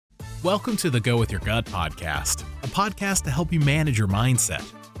Welcome to the Go With Your Gut podcast, a podcast to help you manage your mindset.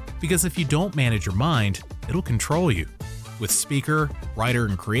 Because if you don't manage your mind, it'll control you. With speaker, writer,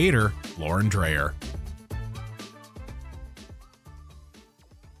 and creator, Lauren Dreyer.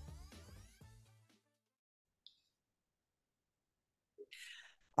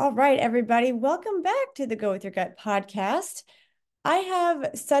 All right, everybody. Welcome back to the Go With Your Gut podcast. I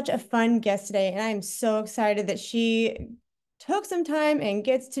have such a fun guest today, and I'm so excited that she took some time and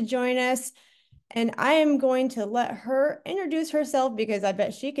gets to join us. And I am going to let her introduce herself because I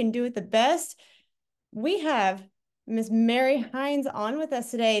bet she can do it the best. We have Miss Mary Hynes on with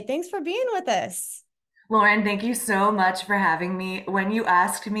us today. Thanks for being with us. Lauren, thank you so much for having me. When you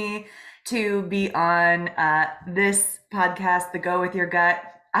asked me to be on this podcast, the Go With Your Gut,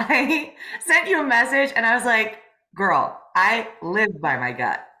 I sent you a message and I was like, girl, I live by my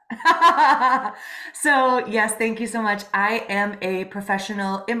gut. So, yes, thank you so much. I am a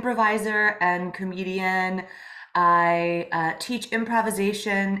professional improviser and comedian. I teach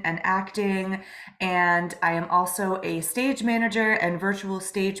improvisation and acting, and I am also a stage manager and virtual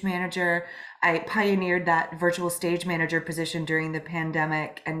stage manager. I pioneered that virtual stage manager position during the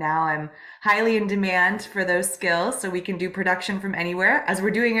pandemic, and now I'm highly in demand for those skills so we can do production from anywhere as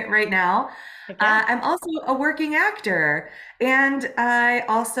we're doing it right now. I'm also a working actor, and I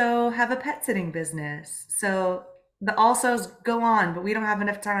also have a pet sitting business. So the alsos go on, but we don't have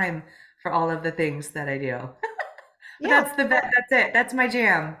enough time for all of the things that I do. But Yeah, that's it. That's my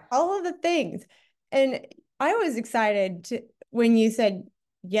jam. all of the things. And I was excited when you said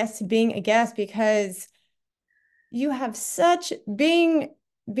yes to being a guest because you have such being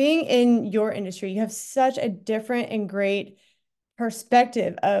in your industry, you have such a different and great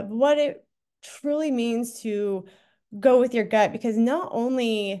perspective of what it truly means to go with your gut because not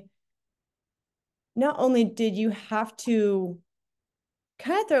only did you have to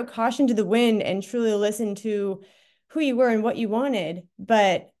kind of throw caution to the wind and truly listen to who you were and what you wanted,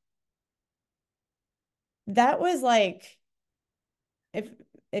 but that was like if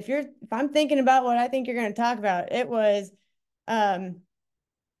if I'm thinking about what I think you're going to talk about, it was um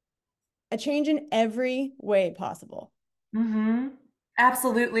a change in every way possible. Mm-hmm.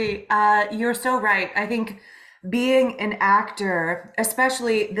 Absolutely. You're so right. I think being an actor,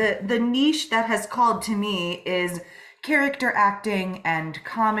 especially the niche that has called to me is character acting and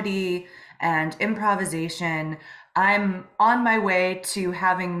comedy and improvisation. I'm on my way to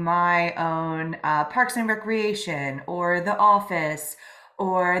having my own Parks and Recreation or The Office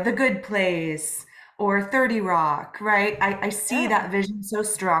or The Good Place or 30 Rock, right? I see Yeah. that vision so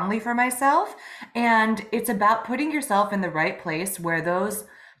strongly for myself. And it's about putting yourself in the right place where those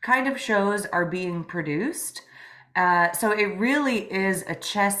kind of shows are being produced. So it really is a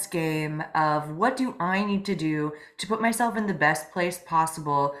chess game of what do I need to do to put myself in the best place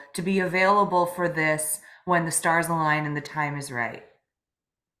possible to be available for this when the stars align and the time is right.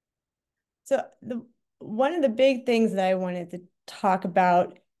 So the one of the big things that I wanted to talk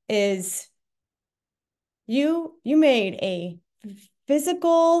about is you made a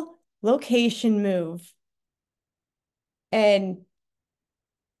physical location move. And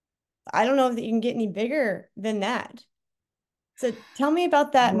I don't know if you can get any bigger than that. So tell me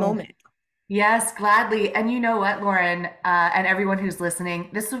about that moment. Yes, gladly. And you know what, Lauren, and everyone who's listening,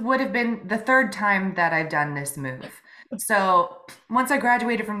 this would have been the third time that I've done this move. So once I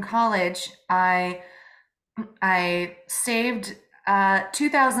graduated from college, I saved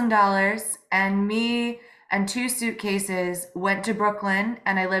 $2,000, and me and two suitcases went to Brooklyn,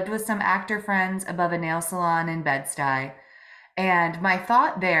 and I lived with some actor friends above a nail salon in Bed-Stuy. And my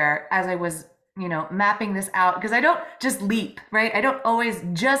thought there, as I was, mapping this out, because I don't just leap, right? I don't always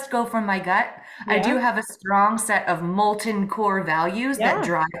just go from my gut. I do Yeah. have a strong set of molten core values that Yeah.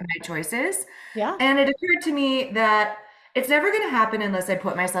 drive my choices. Yeah. And it occurred to me that it's never going to happen unless I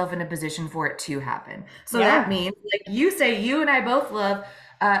put myself in a position for it to happen. So that Yeah. means, like you say, you and I both love,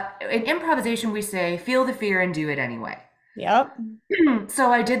 in improvisation, we say, feel the fear and do it anyway. Yep.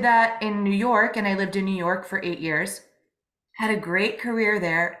 So I did that in New York, and I lived in New York for 8 years. Had a great career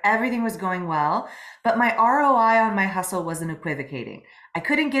there. Everything was going well, but my ROI on my hustle wasn't equivocating. I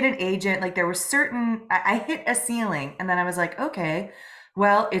couldn't get an agent. Like there was I hit a ceiling, and then I was like, okay,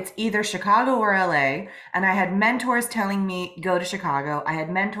 well, it's either Chicago or LA. And I had mentors telling me go to Chicago. I had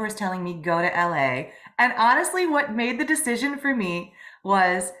mentors telling me go to LA. And honestly, what made the decision for me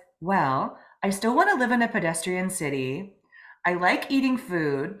was, well, I still want to live in a pedestrian city. I like eating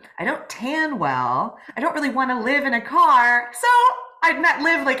food. I don't tan well. I don't really want to live in a car. So I'd not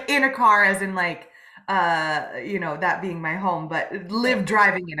live like in a car as in like that being my home, but live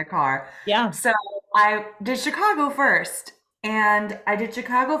driving in a car. Yeah. So I did Chicago first. And I did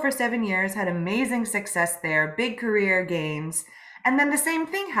Chicago for 7 years, had amazing success there, big career gains. And then the same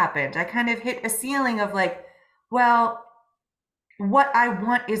thing happened. I kind of hit a ceiling of like, well, what I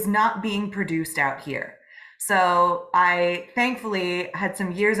want is not being produced out here. So I thankfully had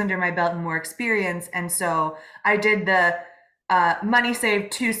some years under my belt and more experience. And so I did the money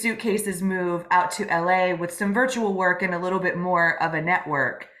saved 2 suitcases move out to LA with some virtual work and a little bit more of a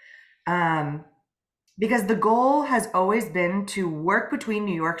network. Um, because the goal has always been to work between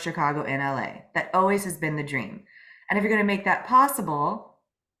New York, Chicago, and LA. That always has been the dream. And if you're going to make that possible,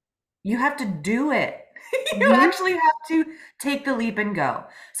 you have to do it. You Hmm. actually have to take the leap and go.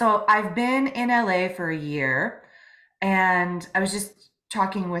 So I've been in LA for a year, and I was just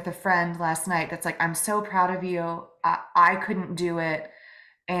talking with a friend last night that's like, I'm so proud of you. I couldn't do it.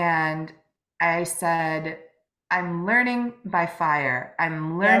 And I said, I'm learning by fire.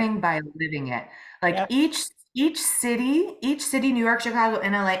 I'm Yep. learning by living it. Like Yep. each city, New York, Chicago,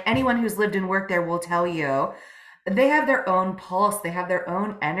 and LA, anyone who's lived and worked there will tell you they have their own pulse, they have their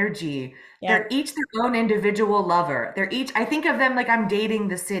own energy. They're Yep. each their own individual lover. They're each, I think of them like I'm dating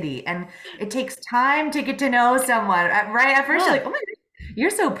the city, and it takes time to get to know someone, right? At first, you're Yeah. like, oh my God, you're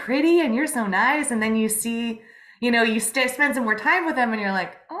so pretty and you're so nice. And then you see, you spend some more time with them and you're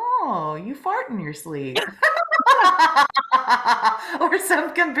like, oh, you fart in your sleep. Or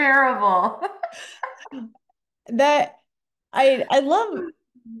some comparable. That I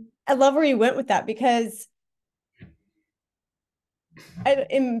love where you went with that because I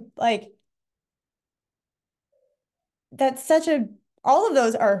am like that's such a all of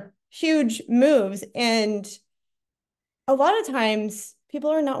those are huge moves, and a lot of times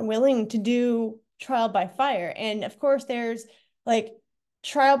people are not willing to do trial by fire. And of course there's like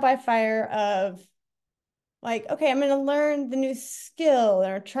trial by fire of like, okay, I'm going to learn the new skill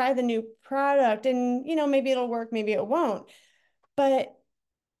or try the new product, and maybe it'll work, maybe it won't. But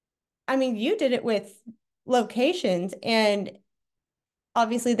I mean, you did it with locations, and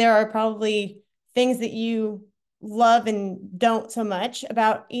obviously there are probably things that you love and don't so much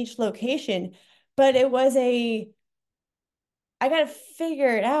about each location, but it was a I got to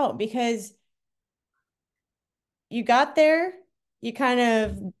figure it out because you got there, you kind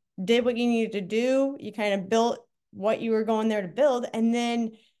of did what you needed to do, you kind of built what you were going there to build, and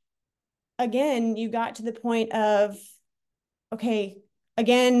then again, you got to the point of, okay,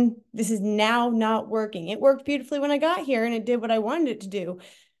 again, this is now not working. It worked beautifully when I got here and it did what I wanted it to do.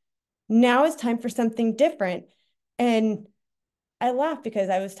 Now it's time for something different. And I laugh because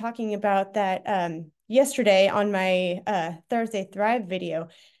I was talking about that yesterday on my Thursday Thrive video.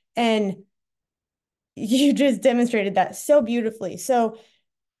 And you just demonstrated that so beautifully. So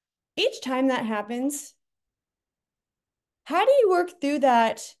each time that happens, how do you work through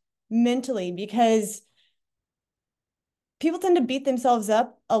that mentally? Because people tend to beat themselves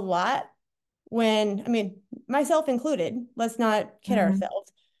up a lot when, I mean, myself included, let's not kid Mhm.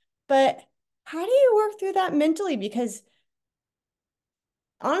 ourselves. But how do you work through that mentally? Because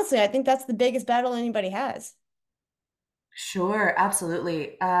honestly, I think that's the biggest battle anybody has. Sure,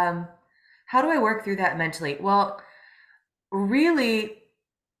 absolutely. How do I work through that mentally? Well, really,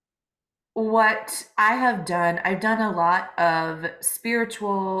 what I have done, I've done a lot of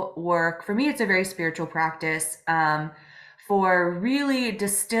spiritual work. For me, it's a very spiritual practice, for really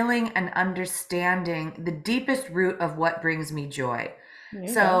distilling and understanding the deepest root of what brings me joy. There you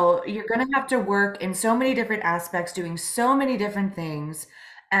go. So you're going to have to work in so many different aspects, doing so many different things.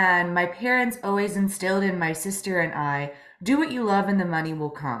 And my parents always instilled in my sister and I, do what you love and the money will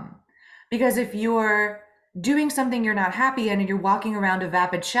come. Because if you're doing something you're not happy in and you're walking around a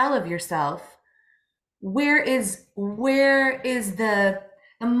vapid shell of yourself, where is the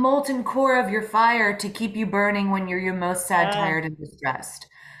molten core of your fire to keep you burning when you're your most sad, Yeah. tired, and distressed?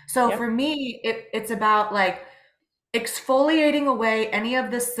 So Yep. for me, it's about like exfoliating away any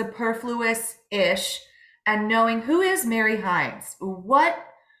of the superfluous ish and knowing, who is Mary Hynes?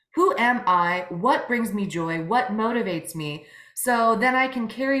 Who am I? What brings me joy? What motivates me? So then I can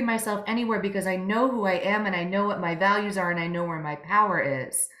carry myself anywhere because I know who I am and I know what my values are and I know where my power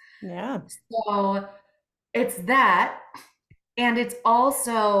is. Yeah. So it's that. And it's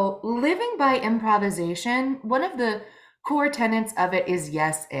also living by improvisation. One of the core tenets of it is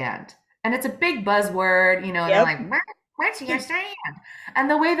yes and. And it's a big buzzword, and they're Yep. like, what's yes and? And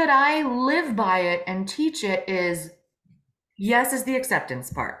the way that I live by it and teach it is, yes is the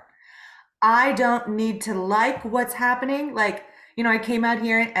acceptance part. I don't need to like what's happening. Like, I came out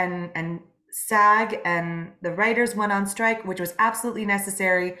here and SAG and the writers went on strike, which was absolutely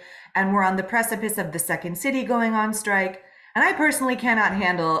necessary. And we're on the precipice of the second city going on strike. And I personally cannot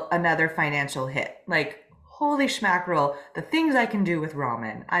handle another financial hit. Like, holy schmackerel, the things I can do with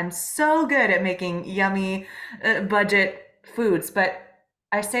ramen. I'm so good at making yummy budget foods. But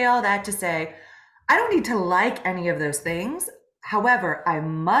I say all that to say, I don't need to like any of those things. However, I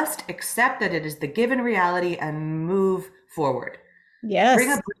must accept that it is the given reality and move forward.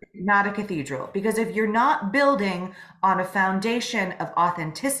 Bring a Yes. brick, not a cathedral. Because if you're not building on a foundation of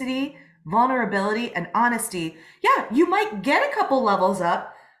authenticity, vulnerability, and honesty, yeah, you might get a couple levels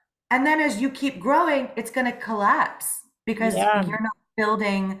up. And then as you keep growing, it's going to collapse because Yeah. you're not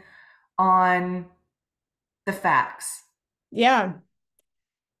building on the facts. Yeah.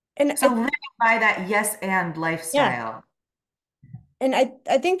 And So living by that yes and yeah. lifestyle. And I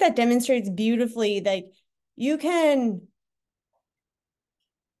think that demonstrates beautifully like you can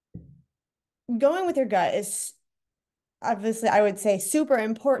going with your gut is obviously I would say super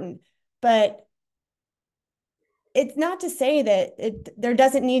important, but it's not to say that there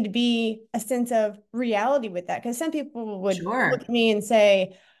doesn't need to be a sense of reality with that because some people would look Sure. at me and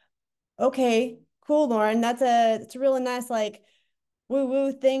say, okay, cool, Lauren, it's a really nice like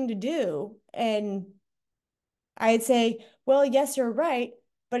woo-woo thing to do. And I'd say, well, yes, you're right,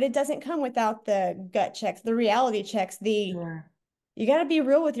 but it doesn't come without the gut checks, the reality checks, Sure. you got to be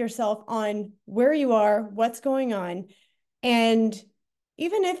real with yourself on where you are, what's going on. And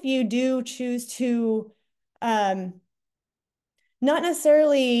even if you do choose to um, not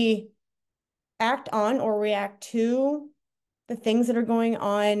necessarily act on or react to the things that are going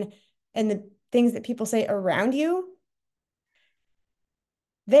on and the things that people say around you,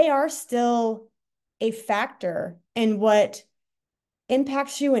 they are still a factor in what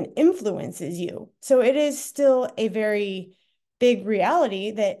impacts you and influences you. So it is still a very big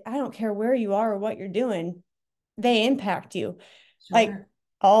reality that I don't care where you are or what you're doing, they impact you. Like Sure.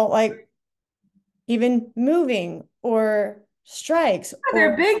 all like even moving or strikes or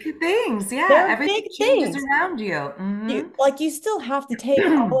They're big things. Yeah. they're Everything big changes things. around you. You like you still have to take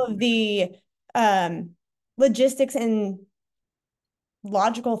all of the um logistics and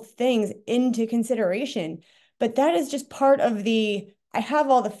logical things into consideration. But that is just part of the I have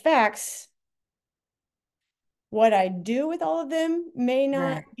all the facts. What I do with all of them may not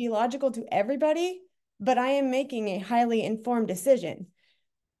Right. be logical to everybody, but I am making a highly informed decision.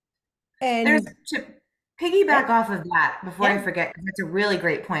 There's And to yeah, piggyback off of that before I yeah, forget, because that's a really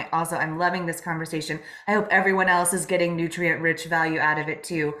great point. Also, I'm loving this conversation. I hope everyone else is getting nutrient rich value out of it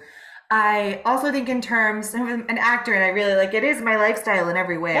too. I also think in terms of an actor, and I really like it is my lifestyle in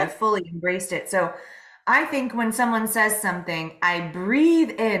every way. yeah, I've fully embraced it. So I think when someone says something, I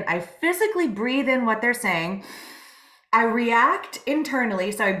breathe in, I physically breathe in what they're saying. I react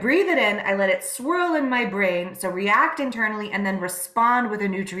internally. So I breathe it in, I let it swirl in my brain. So react internally and then respond with a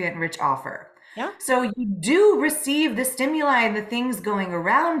nutrient rich offer. yeah, So you do receive the stimuli and the things going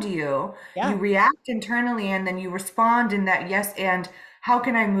around you. You yeah, react internally and then you respond in that yes and how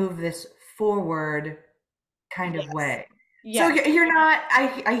can I move this forward kind of yes, way. So yes, you're not,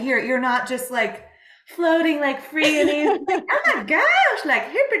 I hear it, you're not just like floating like free and easy, like, oh my gosh, like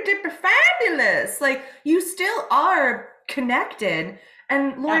hippy dippy fabulous. Like you still are connected.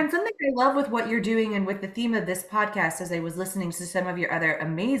 And yeah, Lauren, something I love with what you're doing and with the theme of this podcast, as I was listening to some of your other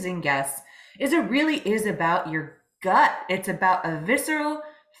amazing guests, is it really is about your gut. It's about a visceral,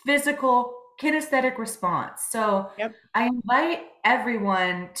 physical, kinesthetic response. So yep, I invite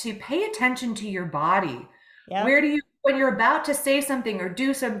everyone to pay attention to your body. yep, Where do you, when you're about to say something or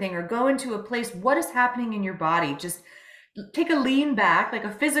do something or go into a place, what is happening in your body? Just take a lean back, like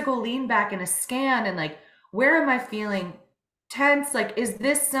a physical lean back and a scan, and like, where am I feeling tense? Like, is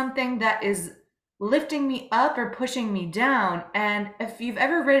this something that is lifting me up or pushing me down? And if you've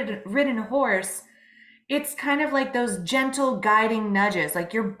ever ridden a horse, it's kind of like those gentle guiding nudges.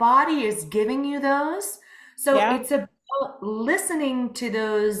 Like your body is giving you those. So yeah, it's about listening to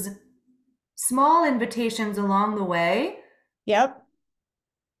those small invitations along the way. yep.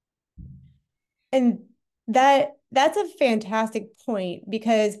 And that's a fantastic point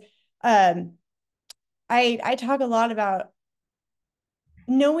because um I talk a lot about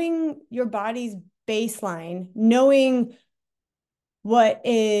knowing your body's baseline, knowing what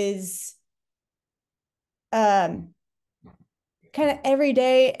is um kind of every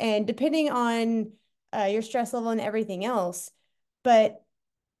day and depending on your stress level and everything else, but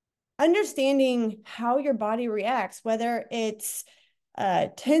understanding how your body reacts, whether it's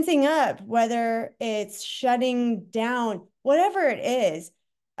tensing up, whether it's shutting down, whatever it is,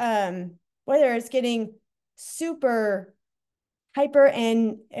 whether it's getting super hyper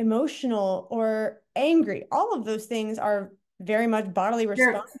and emotional or angry, all of those things are very much bodily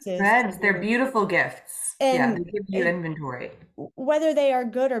They're responses friends. They're to, beautiful gifts. Yeah, and they give you inventory. whether they are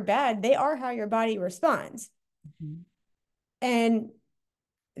good or bad, they are how your body responds. Mhm. And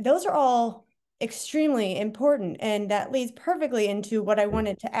those are all extremely important. And that leads perfectly into what I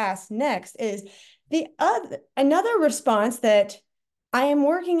wanted to ask next is the other another response that I am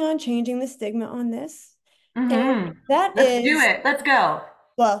working on changing the stigma on this. And Mm-hmm. that Let's do is, it. Let's go.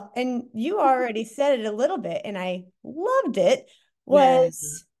 well, and you already said it a little bit, and I loved it, Yeah.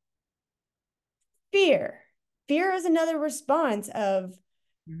 was fear. Fear is another response of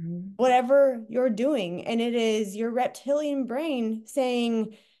Mhm. whatever you're doing. And it is your reptilian brain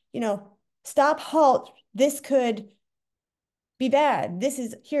saying, you know, stop, halt, this could be bad. This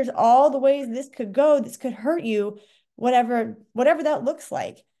is, here's all the ways this could go, this could hurt you, whatever that looks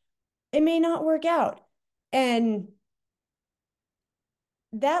like. It may not work out. And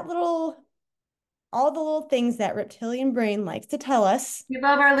that little, all the little things that reptilian brain likes to tell us. We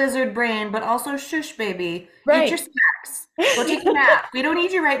love our lizard brain, but also shush, baby. Eat your Right. snacks. Go take a nap. We don't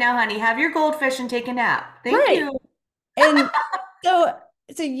need you right now, honey. Have your goldfish and take a nap. Thank Right. you. And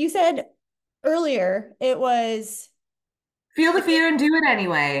so you said earlier it was Feel the fear and do it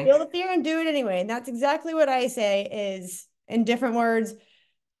anyway. feel the fear and do it anyway. And that's exactly what I say is in different words,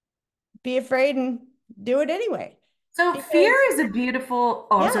 be afraid and do it anyway. So fear Because is a beautiful.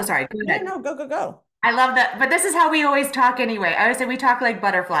 Oh, I'm so yeah, sorry. Go yeah, ahead. no, go, go, go. I love that. But this is how we always talk anyway. I always say we talk like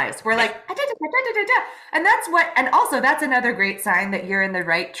butterflies. We're like, "Ah, da, da, da, da, da, da." And that's what, and also that's another great sign that you're in the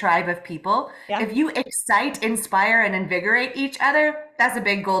right tribe of people. Yeah. If you excite, inspire, and invigorate each other, that's a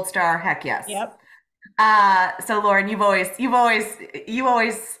big gold star. Heck yes. Yep. So Lauren,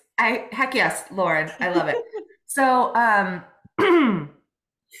 heck yes, Lauren. I love it. So,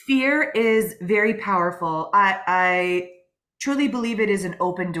 fear is very powerful. I truly believe it is an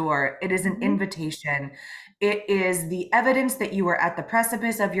open door. It is an Mhm. invitation. It is the evidence that you are at the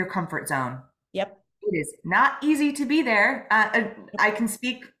precipice of your comfort zone. Yep. It is not easy to be there. I can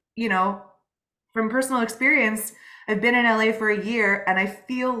speak, from personal experience. I've been in LA for a year and I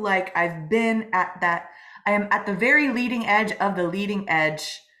feel like I've been at that. I am at the very leading edge of the leading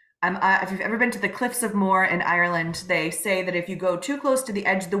edge. If you've ever been to the Cliffs of Moher in Ireland, they say that if you go too close to the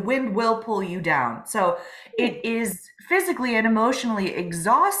edge, the wind will pull you down. So it is physically and emotionally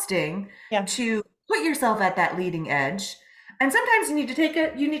exhausting Yeah. to put yourself at that leading edge. And sometimes you need to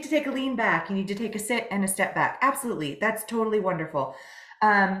take a lean back. You need to take a sit and a step back. Absolutely. That's totally wonderful.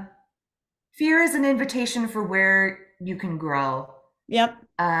 Fear is an invitation for where you can grow. Yep.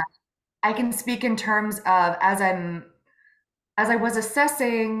 I can speak in terms of as I was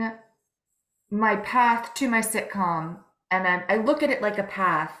assessing my path to my sitcom, and I look at it like a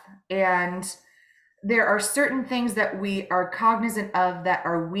path, and there are certain things that we are cognizant of that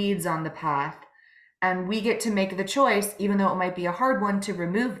are weeds on the path, and we get to make the choice, even though it might be a hard one, to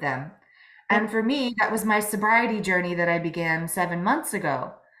remove them. And Yep. for me, that was my sobriety journey that I began 7 months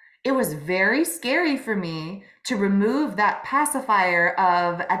ago. It was very scary for me to remove that pacifier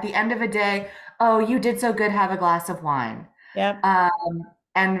of at the end of a day, oh, you did so good, have a glass of wine. Yep.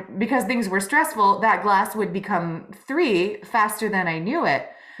 And because things were stressful, that glass would become three faster than I knew it.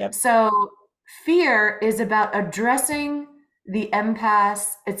 Yep. So fear is about addressing the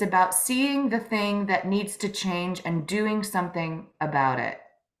impasse. It's about seeing the thing that needs to change and doing something about it.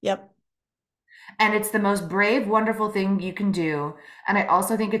 Yep. And it's the most brave, wonderful thing you can do. And I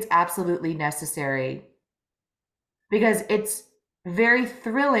also think it's absolutely necessary because it's very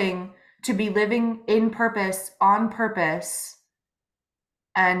thrilling to be living in purpose, on purpose,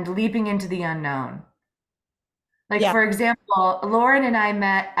 and leaping into the unknown. Like, Yeah. for example, Lauren and I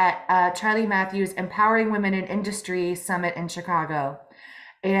met at Charlie Matthews' Empowering Women in Industry Summit in Chicago.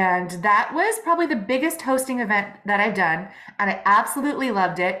 And that was probably the biggest hosting event that I've done. And I absolutely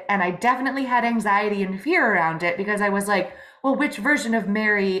loved it. And I definitely had anxiety and fear around it because I was like, well, which version of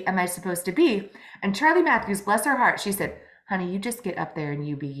Mary am I supposed to be? And Charlie Matthews, bless her heart, she said, honey, you just get up there and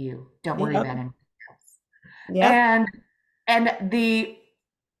you be you. Don't worry Yep. about anything else. Yep. And the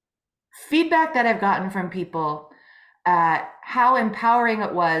feedback that I've gotten from people, how empowering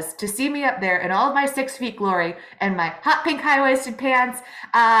it was to see me up there in all of my 6 feet glory and my hot pink high-waisted pants,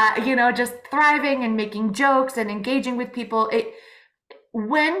 just thriving and making jokes and engaging with people.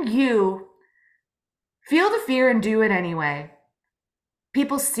 When you feel the fear and do it anyway,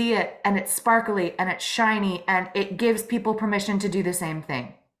 people see it and it's sparkly and it's shiny and it gives people permission to do the same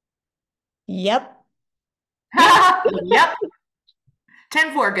thing. Yep. Yep.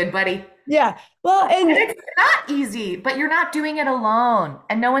 10-4, good buddy. Yeah. Well, And and it's not easy, but you're not doing it alone.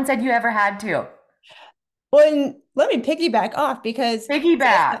 And no one said you ever had to. let me piggyback off because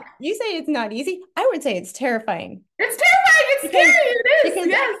Piggyback. you say it's not easy. I would say it's terrifying. It's terrifying. scary. because It is. because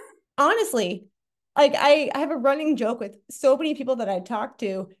Yes. honestly, like I have a running joke with so many people that I talk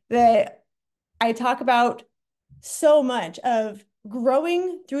to that I talk about so much of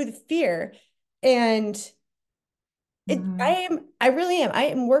growing through the fear. And Mhm. I really am. I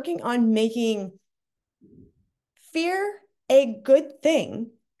am working on making fear a good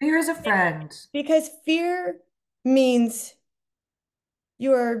thing Fear is a friend. because fear means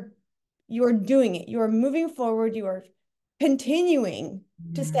you're you're doing it. You're moving forward. You are continuing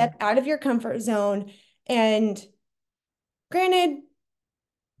to Mhm. step out of your comfort zone. And granted,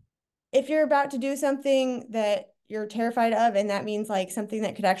 if you're about to do something that you're terrified of, and that means like something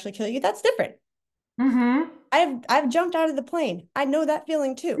that could actually kill you, that's different. Mm-hmm. I've jumped out of the plane. I know that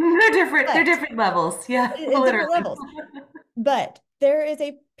feeling too. They're different. They're But different levels. Yeah, it's literally. different levels. But there is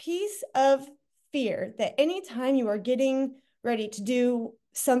a piece of fear that anytime you are getting ready to do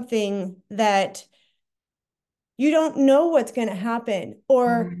something that you don't know what's going to happen,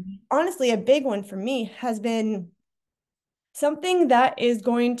 or Mhm. honestly, a big one for me has been something that is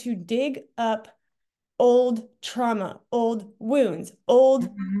going to dig up old trauma, old wounds,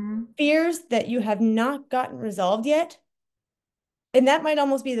 old Mhm. fears that you have not gotten resolved yet. And that might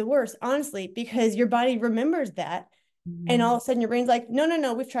almost be the worst, honestly, because your body remembers that. And all Mhm. of a sudden your brain's like, no, no,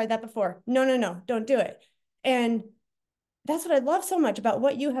 no, we've tried that before. No, no, no, don't do it. And that's what I love so much about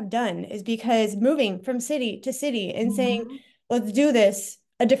what you have done is because moving from city to city and saying, Mhm. let's do this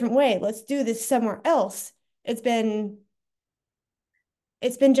a different way. Let's do this somewhere else. It's been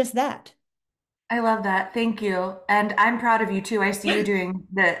it's been just that. I love that. Thank you. And I'm proud of you too. I see you doing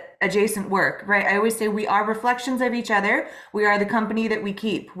the adjacent work, right? I always say we are reflections of each other. We are the company that we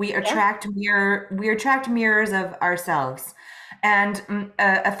keep. Yeah. We attract mirrors of ourselves. And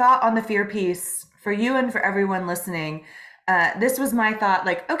a thought on the fear piece for you and for everyone listening. This was my thought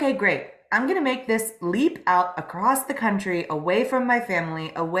like, okay, great. I'm going to make this leap out across the country, away from my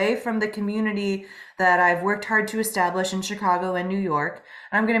family, away from the community that I've worked hard to establish in Chicago and New York.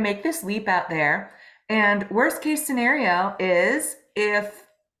 And I'm going to make this leap out there. And worst case scenario is if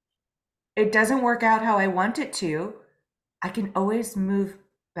it doesn't work out how I want it to, I can always move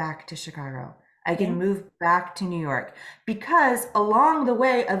back to Chicago. I Yeah. can move back to New York because along the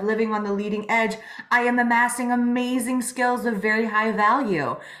way of living on the leading edge, I am amassing amazing skills of very high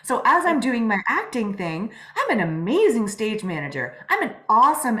value. So as I'm Yep. doing my acting thing, I'm an amazing stage manager. I'm an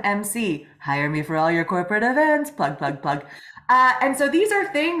awesome MC. Hire me for all your corporate events. Plug, plug, plug. And so these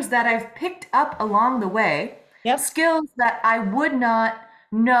are things that I've picked up along the way, Yep. skills that I would not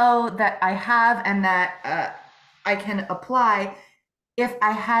know that I have and that I can apply if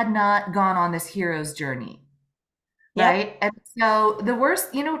I had not gone on this hero's journey, Yep. right? And so the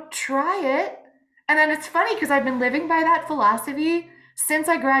worst, try it. And then it's funny because I've been living by that philosophy since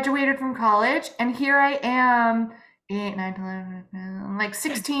I graduated from college. And here I am, 8, 9, 11, like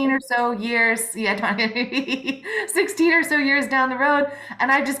 16 or so years. Yeah, 16 or so years down the road.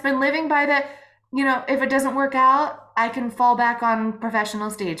 And I've just been living by that. If it doesn't work out, I can fall back on professional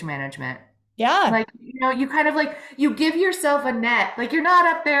stage management. Yeah. Like, you kind of like you give yourself a net. Like you're not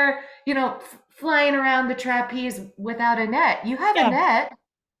up there, flying around the trapeze without a net. You have a Yeah. net,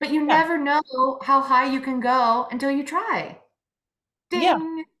 but you Yeah. never know how high you can go until you try. Yeah.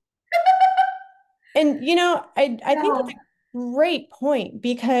 Ding. And I think Yeah. that's a great point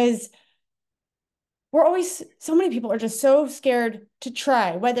because we're always so many people are just so scared to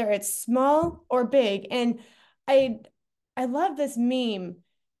try, whether it's small or big. And I I love this meme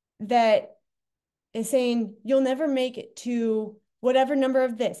that is saying you'll never make it to whatever number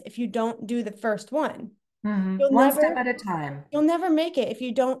of this if you don't do the first one. You'll One step never at a time. you'll never make it if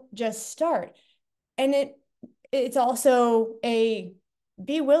you don't just start. And it's also a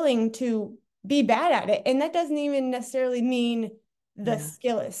be willing to be bad at it. And that doesn't even necessarily mean the Yeah.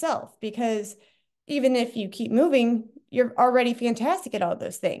 skill itself, because even if you keep moving, you're already fantastic at all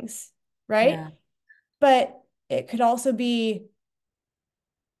those things, right? Yeah. But it could also be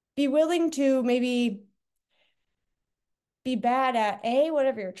willing to maybe be bad at a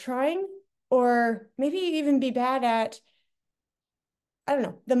whatever you're trying, or maybe even be bad at, I don't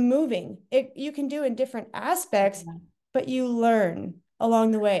know, the moving. It you can do in different aspects, but you learn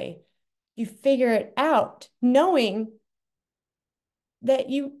along the way. You figure it out, knowing that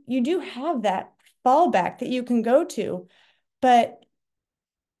you do have that fallback that you can go to. But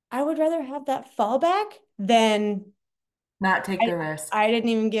I would rather have that fallback than Not take I the risk. I didn't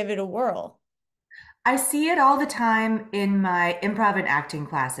even give it a whirl. I see it all the time in my improv and acting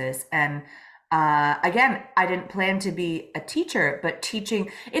classes. And again, I didn't plan to be a teacher, but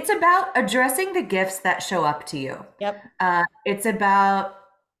teaching, it's about addressing the gifts that show up to you. Yep. It's about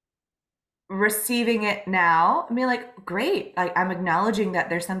receiving it now, I mean, like, great. Like, I'm acknowledging that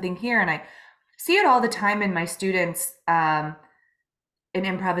there's something here. And I see it all the time in my students in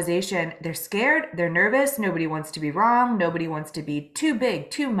improvisation. They're scared, they're nervous, nobody wants to be wrong, nobody wants to be too big,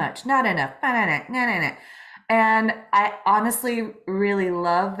 too much, not enough, nah, nah, nah, nah, nah, nah. And I honestly really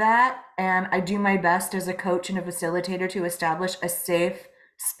love that. And I do my best as a coach and a facilitator to establish a safe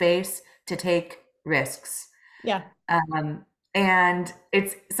space to take risks. Yeah. Um, and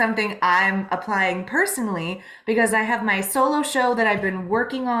it's something I'm applying personally because I have my solo show that I've been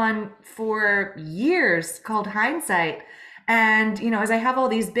working on for years called Hindsight. And, you know, as I have all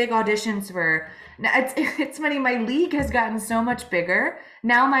these big auditions for, it's funny, my league has gotten so much bigger.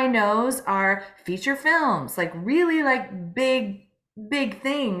 Now my no's are feature films, like really like big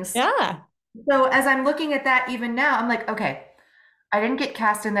things. Yeah. So as I'm looking at that even now, I'm like, okay, I didn't get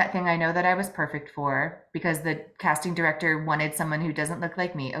cast in that thing I know that I was perfect for because the casting director wanted someone who doesn't look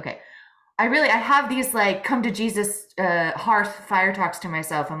like me. Okay. I have these like come to Jesus hearth fire talks to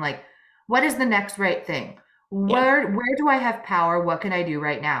myself. I'm like, what is the next right thing? Yep. Where do I have power? What can I do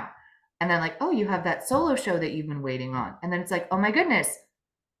right now? And then like, oh, you have that solo show that you've been waiting on. And then it's like, oh my goodness,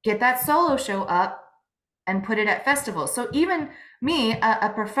 get that solo show up and put it at festivals. So even me,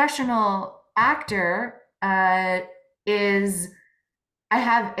 a professional actor, is I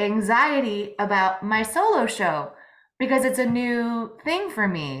have anxiety about my solo show because it's a new thing for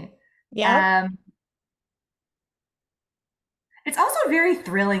me. Yep. Um, it's also very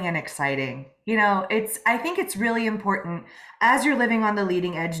thrilling and exciting. You know, I think it's really important as you're living on the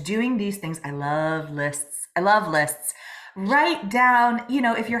leading edge, doing these things. I love lists. I love lists. Write down, you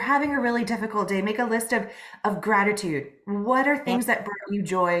know, if you're having a really difficult day, make a list of gratitude. What are Yep. things that brought you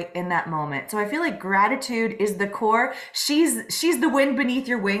joy in that moment? So I feel like gratitude is the core. She's the wind beneath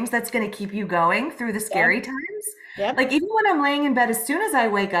your wings that's going to keep you going through the Yep. scary times. Yep. Like even when I'm laying in bed, as soon as I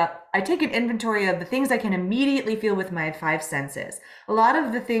wake up, I take an inventory of the things I can immediately feel with my five senses. A lot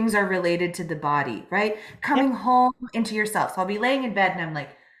of the things are related to the body, right? Coming Yep. home into yourself. So I'll be laying in bed and I'm like,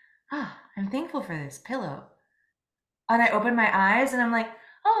 ah, I'm thankful for this pillow. And I open my eyes and I'm like,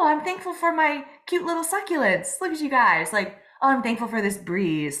 oh, I'm thankful for my cute little succulents. Look at you guys. Like, oh, I'm thankful for this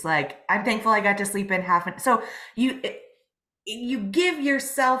breeze. Like, I'm thankful I got to sleep in half an. So you you give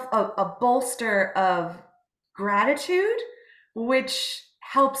yourself a bolster of gratitude, which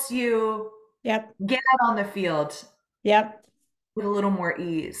helps you Yep. get out on the field Yep. with a little more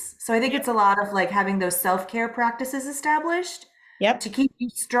ease. So I think Yep. it's a lot of like having those self-care practices established to Yep. keep you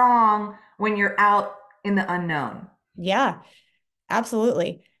strong when you're out in the unknown. Yeah,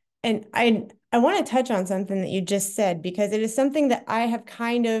 absolutely. And I want to touch on something that you just said because it is something that I have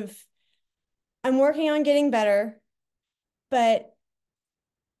kind of I'm working on getting better, but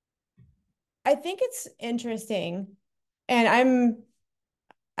I think it's interesting and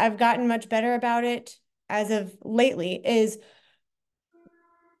I've gotten much better about it as of lately is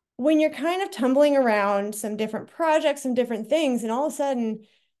when you're kind of tumbling around some different projects, some different things, and all of a sudden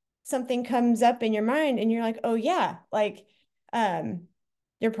something comes up in your mind and you're like, oh yeah, like um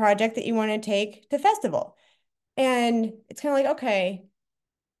your project that you want to take to festival. And it's kind of like, okay,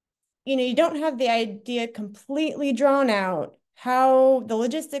 you don't have the idea completely drawn out, how the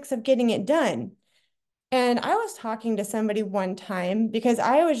logistics of getting it done. And I was talking to somebody one time because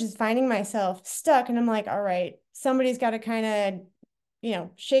I was just finding myself stuck and I'm like, all right, somebody's got to kind of,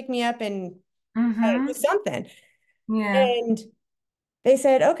 shake me up and do Mm-hmm. something. Yeah. And they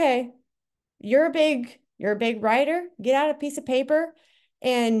said, okay, you're a big writer, get out a piece of paper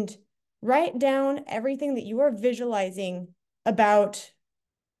and write down everything that you are visualizing about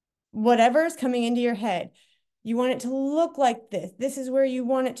whatever's coming into your head. You want it to look like this. This is where you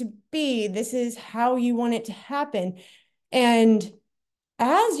want it to be. This is how you want it to happen. And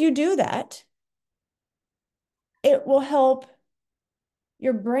as you do that, it will help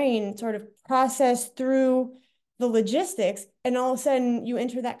your brain sort of process through the logistics. And all of a sudden, you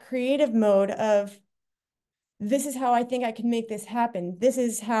enter that creative mode of this is how I think I can make this happen. This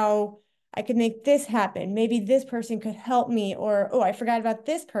is how I could make this happen. Maybe this person could help me, or oh, I forgot about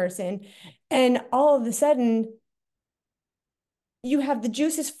this person. And all of a sudden, you have the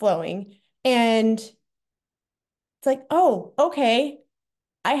juices flowing, and it's like, oh, okay,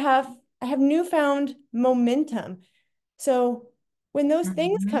 I have I have newfound momentum. So when those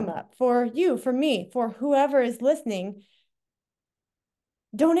things Mm-hmm. come up for you, for me, for whoever is listening,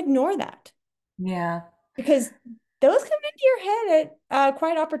 don't ignore that Yeah. because those come into your head at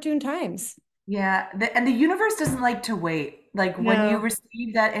quite opportune times. Yeah. And the universe doesn't like to wait. Like when you No.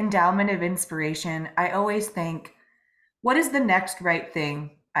 receive that endowment of inspiration, I always think, what is the next right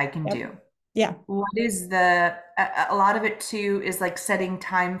thing I can Yep. do? Yeah. What is a lot of it too is like setting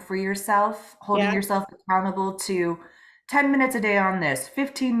time for yourself, holding Yeah. yourself accountable to 10 minutes a day on this,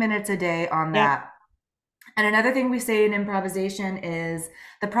 15 minutes a day on Yep. that. And another thing we say in improvisation is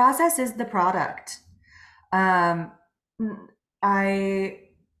the process is the product. Um, I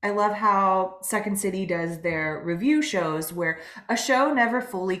I love how Second City does their review shows where a show never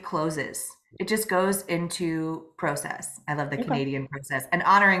fully closes. It just goes into process. I love the Okay. Canadian process and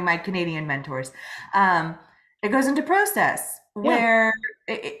honoring my Canadian mentors. Um, it goes into process Yeah. where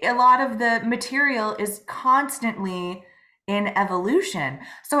a lot of the material is constantly in evolution.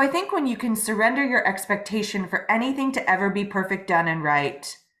 So I think when you can surrender your expectation for anything to ever be perfect, done, and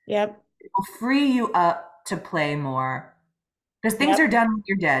right, Yep. it will free you up to play more because things Yep. are done when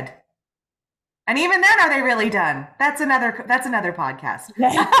you're dead. And even then, are they really done? That's another podcast.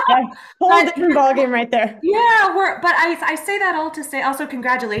 Yeah. Yeah. Whole But different ballgame right there. yeah, but I say that all to say also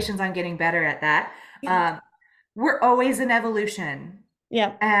congratulations on getting better at that. Um, we're always in evolution.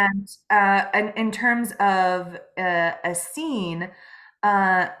 Yep. And in terms of a scene,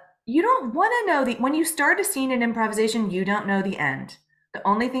 uh, you don't want to know the when you start a scene in improvisation, you don't know the end. The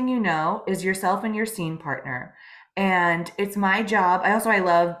only thing you know is yourself and your scene partner. And it's my job. I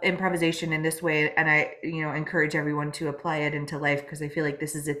love improvisation in this way, and I encourage everyone to apply it into life because I feel like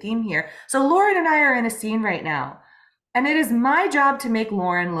this is a theme here. So Lauren and I are in a scene right now, and it is my job to make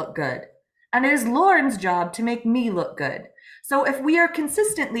Lauren look good. And it is Lauren's job to make me look good. So if we are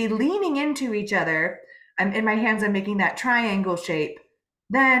consistently leaning into each other, I'm in my hands, I'm making that triangle shape,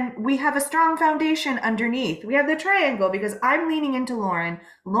 then we have a strong foundation underneath. We have the triangle because I'm leaning into Lauren,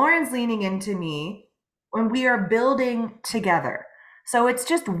 Lauren's leaning into me, when we are building together. So it's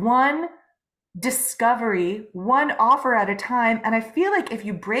just one discovery, one offer at a time. And I feel like if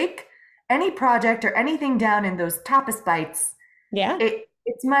you break any project or anything down in those tapas bites, Yeah.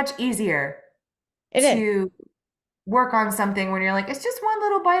 it's much easier It is. to work on something when you're like, it's just one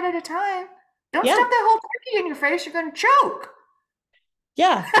little bite at a time. Don't Yeah. stuff that whole turkey in your face, you're gonna choke.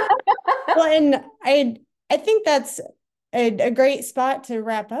 Yeah. Well, and I think that's a great spot to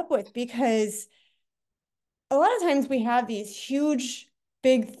wrap up with because a lot of times we have these huge,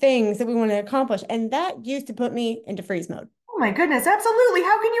 big things that we want to accomplish, and that used to put me into freeze mode. Oh my goodness, absolutely.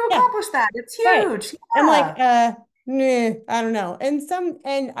 How can you Yeah, accomplish that? It's right. huge. I'm like, Yeah. nah, I don't know.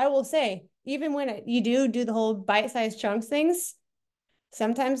 And I will say, even when you do the whole bite-sized chunks things,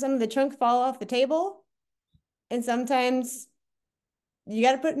 sometimes some of the chunks fall off the table, and sometimes you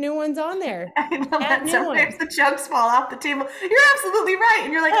got to put new ones on there. I know Add that new sometimes ones. the chunks fall off the table. You're absolutely right.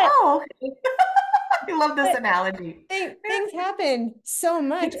 And you're like, But oh, okay. I love this but analogy. things happen so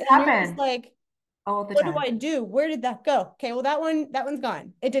much, Things and you're just happen like, all the what do time. I do? Where did that go? Okay, well that one's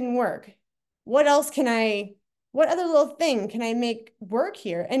gone. It didn't work. What else can I, what other little thing can I make work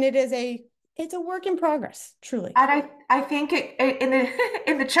here? And it's a work in progress, truly. And I think in the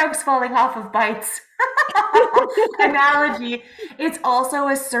in the chunks falling off of bites analogy, it's also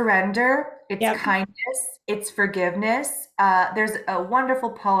a surrender, it's Yep. kindness, it's forgiveness. There's a wonderful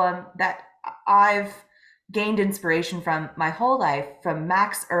poem that I've gained inspiration from my whole life from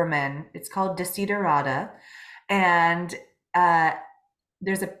Max Ehrmann. It's called Desiderata, and uh,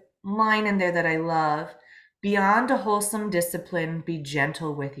 there's a line in there that I love: "Beyond a wholesome discipline, be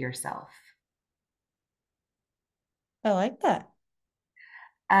gentle with yourself." I like that.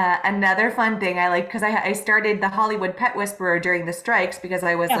 Another fun thing I like because I started the Hollywood Pet Whisperer during the strikes because Yeah.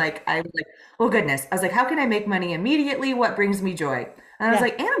 I was like, well, goodness, I was like, how can I make money immediately? What brings me joy? And I was Yeah.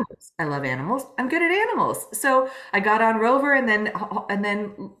 like, animals. I love animals. I'm good at animals. So I got on Rover, and then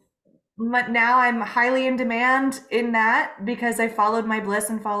now I'm highly in demand in that because I followed my bliss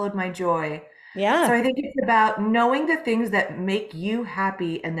and followed my joy. So Yeah. I think it's about knowing the things that make you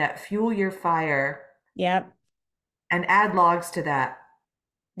happy and that fuel your fire Yep. and add logs to that.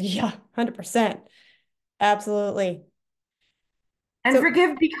 Yeah. 100%. Absolutely. And So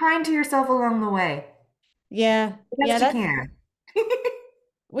forgive, be kind to yourself along the way. yeah. The Yeah, best you can.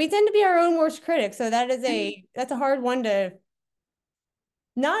 we tend to be our own worst critics. So that's a hard one to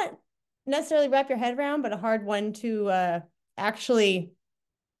not necessarily wrap your head around, but a hard one to actually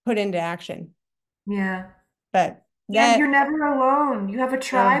put into action. Yeah. But And that you're never alone. You have a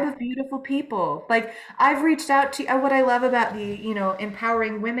tribe no. of beautiful people. Like I've reached out to what I love about the,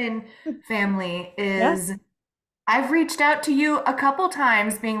 empowering women family Yeah. is I've reached out to you a couple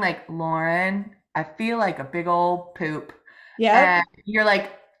times being like, Lauren, I feel like a big old poop. Yep. And you're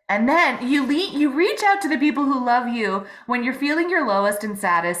like, and then you reach out to the people who love you when you're feeling your lowest and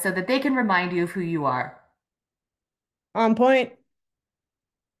saddest so that they can remind you of who you are. On point.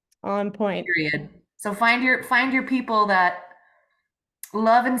 On point. Period. So find your people that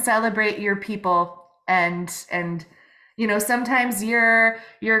love and celebrate your people, and sometimes you're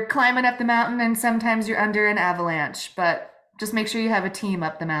climbing up the mountain and sometimes you're under an avalanche, but just make sure you have a team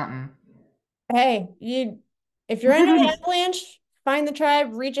up the mountain. Hey, if you're under an avalanche, find the tribe,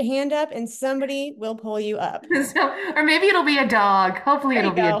 reach a hand up, and somebody will pull you up. Or maybe it'll be a dog. Hopefully There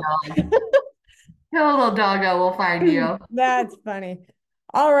you it'll be a go. dog. A little doggo will find you. That's funny.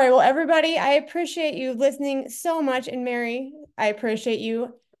 All right. Well, everybody, I appreciate you listening so much. And Mary, I appreciate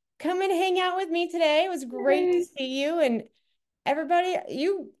you come and hang out with me today. It was great to Yay. see you. And everybody,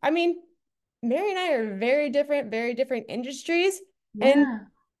 I mean, Mary and I are very different industries. And Yeah.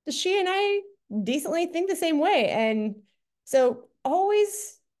 she and I decently think the same way. And so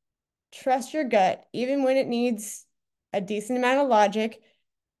always trust your gut, even when it needs a decent amount of logic.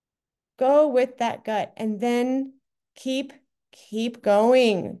 Go with that gut and then keep keep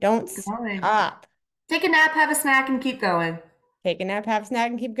going. Don't Keep going. stop. Take a nap, have a snack, and keep going. Take a nap, have a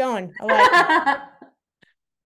snack, and keep going. I like it.